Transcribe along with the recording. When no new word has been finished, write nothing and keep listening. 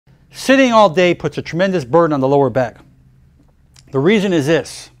Sitting all day puts a tremendous burden on the lower back. The reason is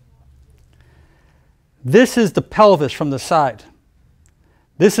this. This is the pelvis from the side.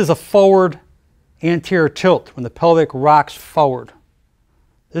 This is a forward anterior tilt when the pelvic rocks forward.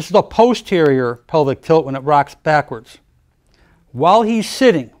 This is a posterior pelvic tilt when it rocks backwards. While he's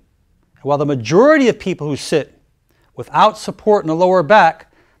sitting, while the majority of people who sit without support in the lower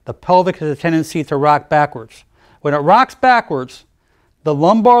back, the pelvic has a tendency to rock backwards. When it rocks backwards, the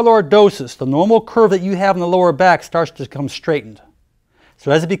lumbar lordosis, the normal curve that you have in the lower back, starts to become straightened. So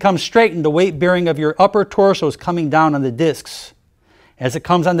as it becomes straightened, the weight bearing of your upper torso is coming down on the discs. As it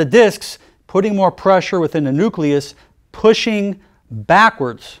comes on the discs, putting more pressure within the nucleus, pushing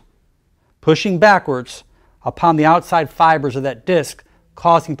backwards upon the outside fibers of that disc,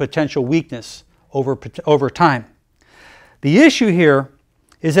 causing potential weakness over time. The issue here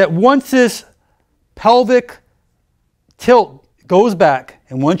is that once this pelvic tilt goes back,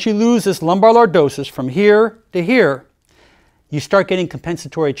 and once you lose this lumbar lordosis from here to here, you start getting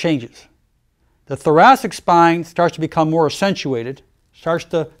compensatory changes. The thoracic spine starts to become more accentuated, starts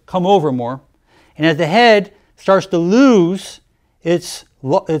to come over more, and as the head starts to lose its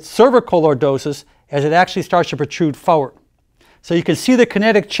cervical lordosis, as it actually starts to protrude forward. So you can see the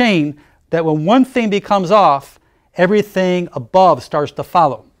kinetic chain that when one thing becomes off, everything above starts to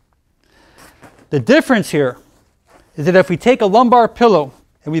follow. The difference here is that if we take a lumbar pillow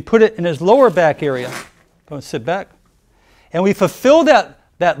and we put it in his lower back area, go and sit back, and we fulfill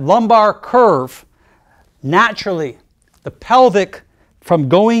that lumbar curve, naturally, the pelvic from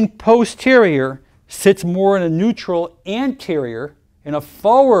going posterior sits more in a neutral anterior, in a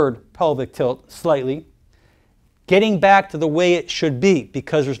forward pelvic tilt slightly, getting back to the way it should be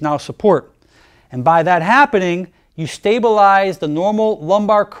because there's now support. And by that happening, you stabilize the normal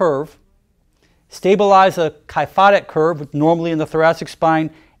lumbar curve, stabilize a kyphotic curve normally in the thoracic spine,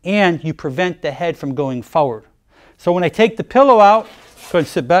 and you prevent the head from going forward. So when I take the pillow out, go ahead and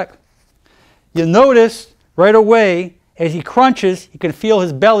sit back, you'll notice right away as he crunches, you can feel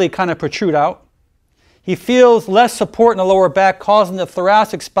his belly kind of protrude out. He feels less support in the lower back, causing the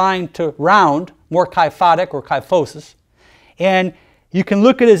thoracic spine to round, more kyphotic or kyphosis. And you can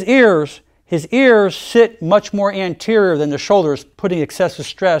look at his ears. His ears sit much more anterior than the shoulders, putting excessive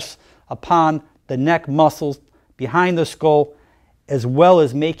stress upon the neck muscles behind the skull, as well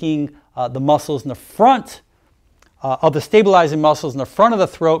as making the muscles in the front of the stabilizing muscles in the front of the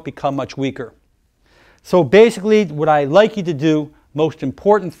throat become much weaker. So basically, what I like you to do, most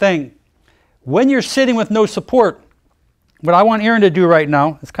important thing, when you're sitting with no support, what I want Aaron to do right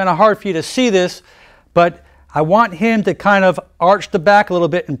now, it's kind of hard for you to see this, but I want him to kind of arch the back a little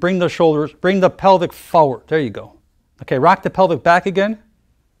bit and bring the shoulders, bring the pelvic forward. There you go. Okay, rock the pelvic back again.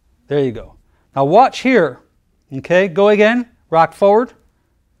 There you go. Now watch here. Okay, go again. Rock forward.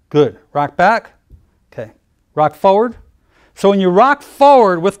 Good. Rock back. Okay. Rock forward. So when you rock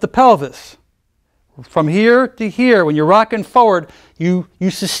forward with the pelvis, from here to here, when you're rocking forward, you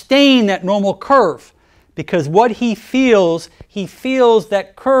sustain that normal curve, because what he feels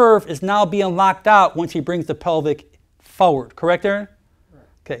that curve is now being locked out once he brings the pelvic forward. Correct, Aaron? Right.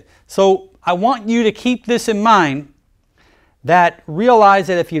 Okay. So I want you to keep this in mind, that realize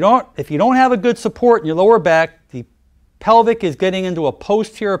that if you don't have a good support in your lower back, the pelvic is getting into a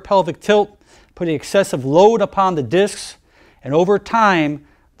posterior pelvic tilt, putting excessive load upon the discs, and over time,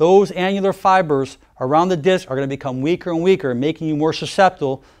 those annular fibers around the disc are going to become weaker and weaker, making you more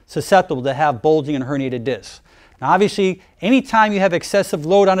susceptible to have bulging and herniated discs. Now obviously, anytime you have excessive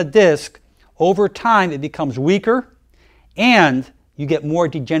load on a disc, over time it becomes weaker and you get more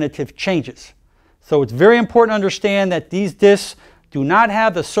degenerative changes. So it's very important to understand that these discs do not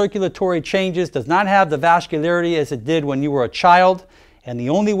have the circulatory changes, does not have the vascularity as it did when you were a child, and the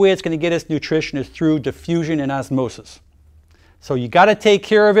only way it's going to get its nutrition is through diffusion and osmosis. So you got to take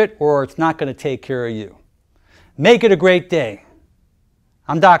care of it or it's not going to take care of you. Make it a great day.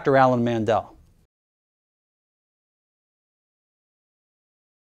 I'm Dr. Alan Mandell.